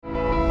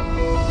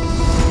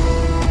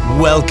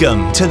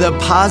Welcome to the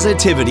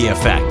Positivity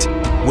Effect,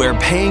 where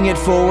paying it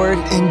forward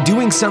and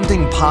doing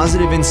something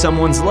positive in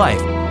someone's life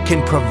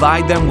can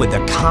provide them with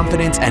the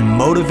confidence and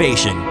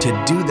motivation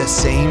to do the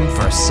same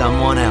for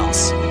someone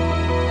else.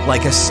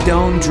 Like a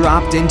stone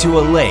dropped into a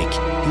lake,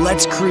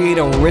 let's create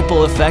a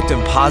ripple effect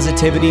of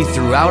positivity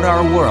throughout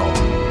our world.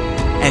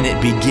 And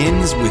it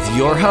begins with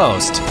your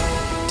host,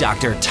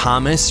 Dr.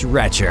 Thomas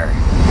Retcher.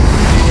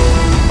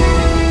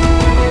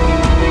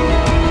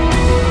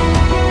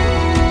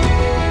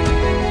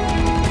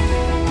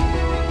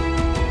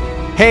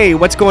 Hey,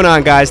 what's going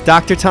on, guys?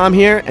 Dr. Tom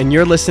here, and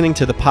you're listening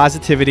to The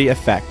Positivity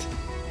Effect.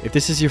 If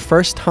this is your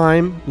first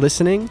time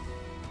listening,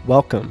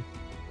 welcome.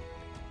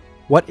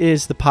 What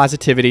is The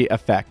Positivity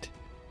Effect?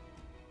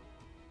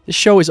 This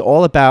show is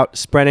all about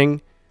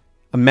spreading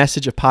a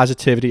message of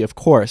positivity, of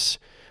course,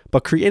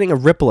 but creating a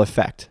ripple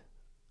effect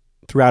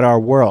throughout our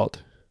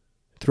world,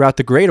 throughout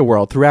the greater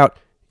world, throughout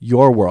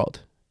your world,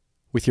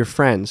 with your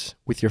friends,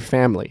 with your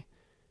family.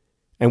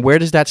 And where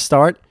does that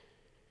start?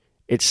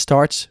 It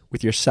starts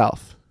with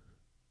yourself.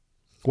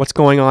 What's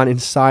going on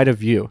inside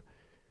of you?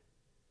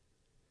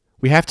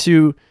 We have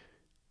to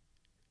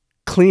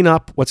clean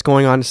up what's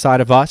going on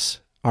inside of us,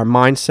 our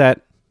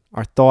mindset,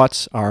 our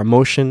thoughts, our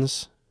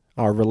emotions,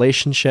 our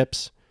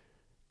relationships,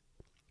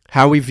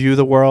 how we view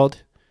the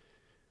world.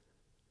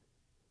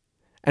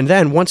 And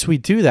then once we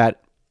do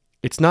that,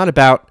 it's not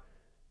about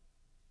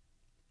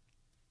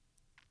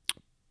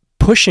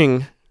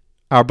pushing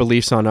our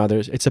beliefs on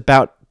others. It's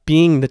about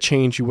being the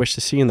change you wish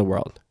to see in the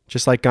world,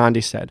 just like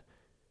Gandhi said.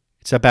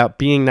 It's about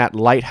being that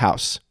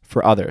lighthouse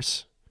for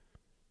others.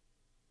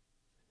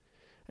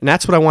 And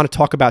that's what I want to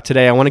talk about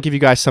today. I want to give you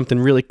guys something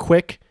really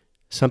quick,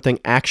 something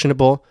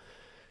actionable.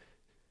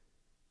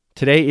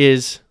 Today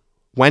is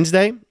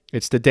Wednesday.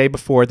 It's the day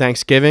before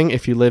Thanksgiving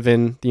if you live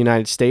in the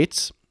United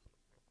States.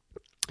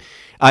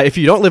 If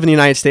you don't live in the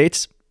United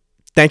States,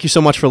 thank you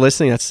so much for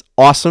listening. That's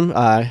awesome.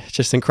 It's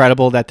just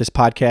incredible that this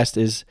podcast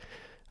is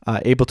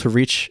able to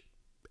reach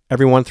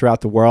everyone throughout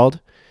the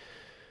world.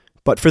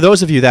 But for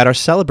those of you that are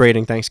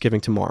celebrating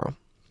Thanksgiving tomorrow,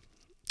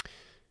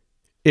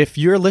 if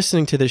you're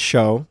listening to this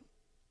show,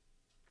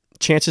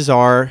 chances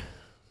are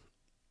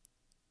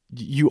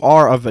you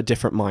are of a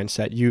different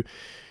mindset.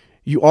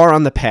 You are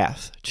on the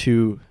path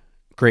to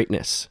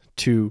greatness,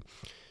 to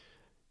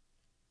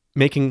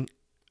making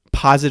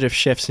positive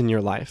shifts in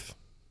your life.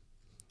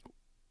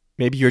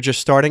 Maybe you're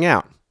just starting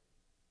out.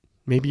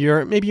 Maybe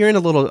you're in a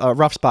little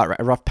rough spot,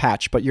 a rough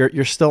patch, but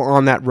you're still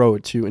on that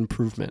road to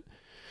improvement.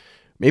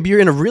 Maybe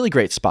you're in a really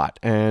great spot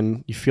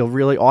and you feel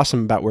really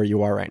awesome about where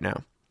you are right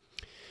now.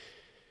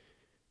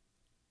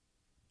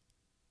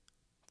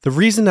 The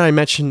reason that I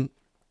mention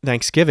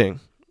Thanksgiving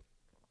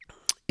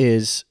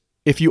is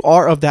if you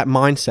are of that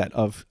mindset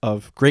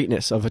of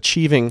greatness, of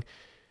achieving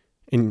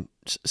in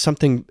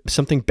something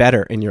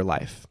better in your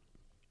life,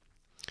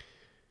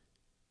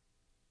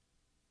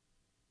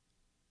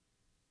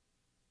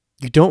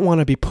 you don't want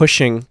to be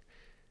pushing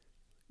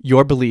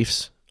your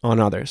beliefs on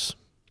others.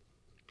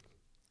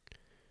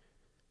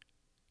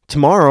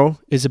 Tomorrow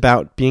is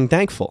about being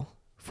thankful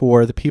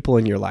for the people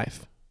in your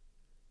life.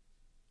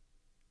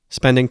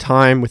 Spending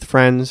time with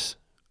friends,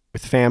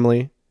 with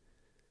family.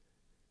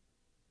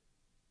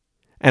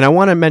 And I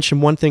want to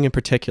mention one thing in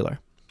particular,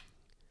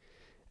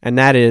 and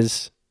that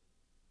is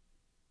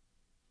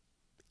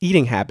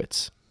eating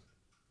habits.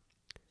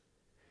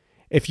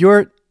 If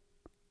you're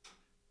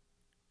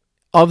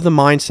of the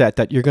mindset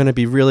that you're going to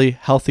be really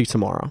healthy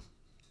tomorrow,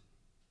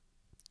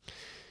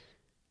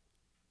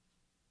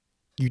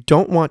 you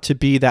don't want to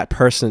be that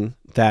person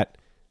that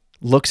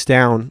looks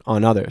down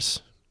on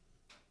others.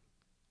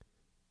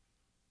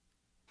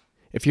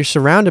 If you're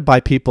surrounded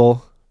by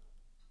people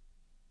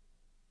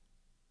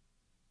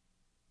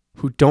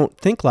who don't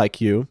think like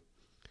you,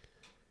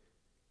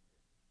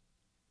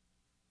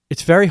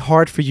 it's very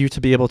hard for you to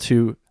be able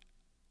to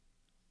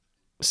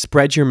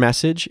spread your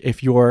message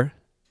if you're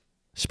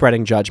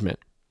spreading judgment.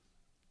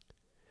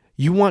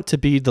 You want to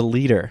be the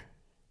leader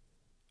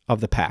of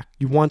the pack.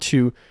 You want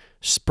to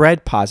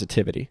spread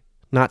positivity,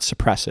 not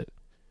suppress it.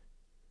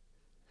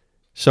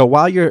 So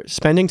while you're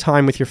spending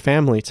time with your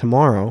family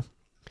tomorrow,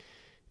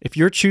 if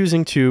you're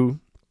choosing to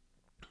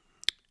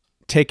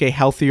take a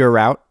healthier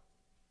route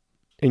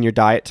in your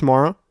diet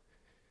tomorrow,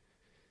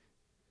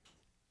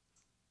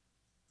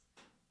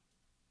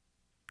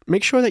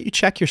 make sure that you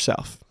check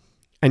yourself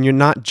and you're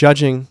not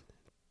judging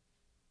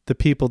the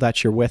people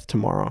that you're with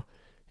tomorrow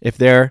if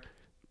they're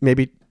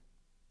maybe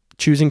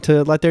choosing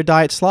to let their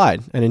diet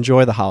slide and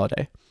enjoy the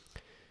holiday.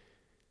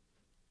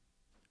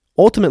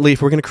 Ultimately,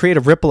 if we're going to create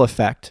a ripple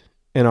effect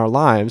in our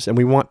lives and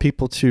we want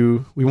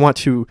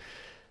to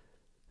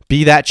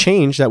be that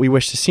change that we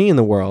wish to see in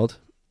the world,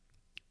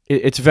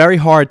 it's very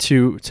hard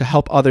to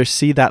help others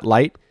see that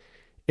light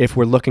if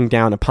we're looking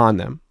down upon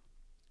them.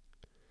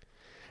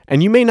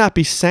 And you may not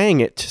be saying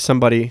it to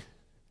somebody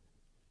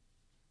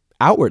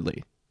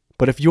outwardly,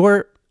 but if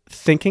you're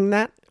thinking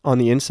that on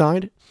the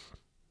inside,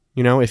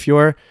 if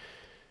you're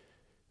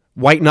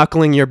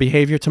white-knuckling your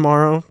behavior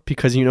tomorrow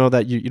because you know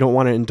that you don't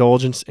want to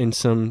indulge in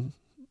some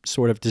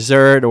sort of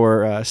dessert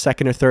or a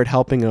second or third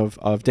helping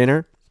of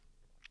dinner,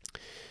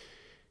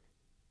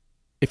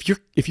 if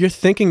you're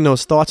thinking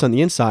those thoughts on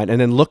the inside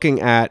and then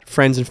looking at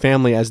friends and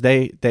family as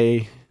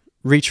they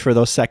reach for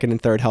those second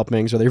and third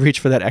helpings or they reach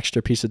for that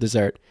extra piece of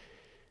dessert,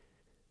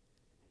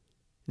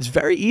 it's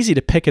very easy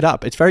to pick it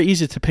up. It's very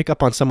easy to pick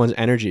up on someone's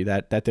energy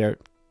that they're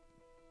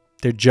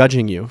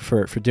judging you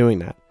for doing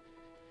that.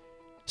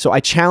 So I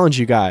challenge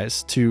you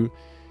guys to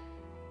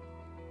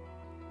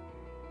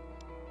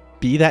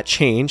be that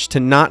change, to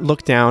not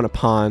look down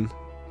upon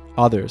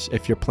others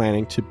if you're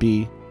planning to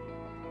be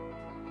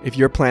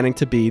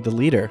the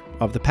leader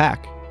of the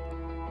pack.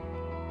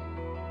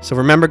 So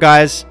remember,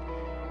 guys,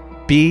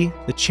 be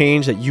the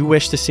change that you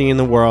wish to see in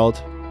the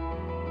world.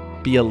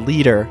 Be a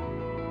leader,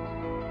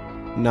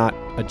 not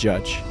a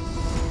judge.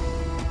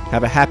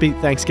 Have a happy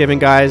Thanksgiving,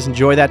 guys.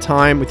 Enjoy that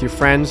time with your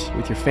friends,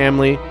 with your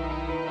family.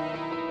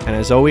 And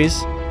as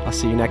always, I'll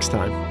see you next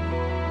time.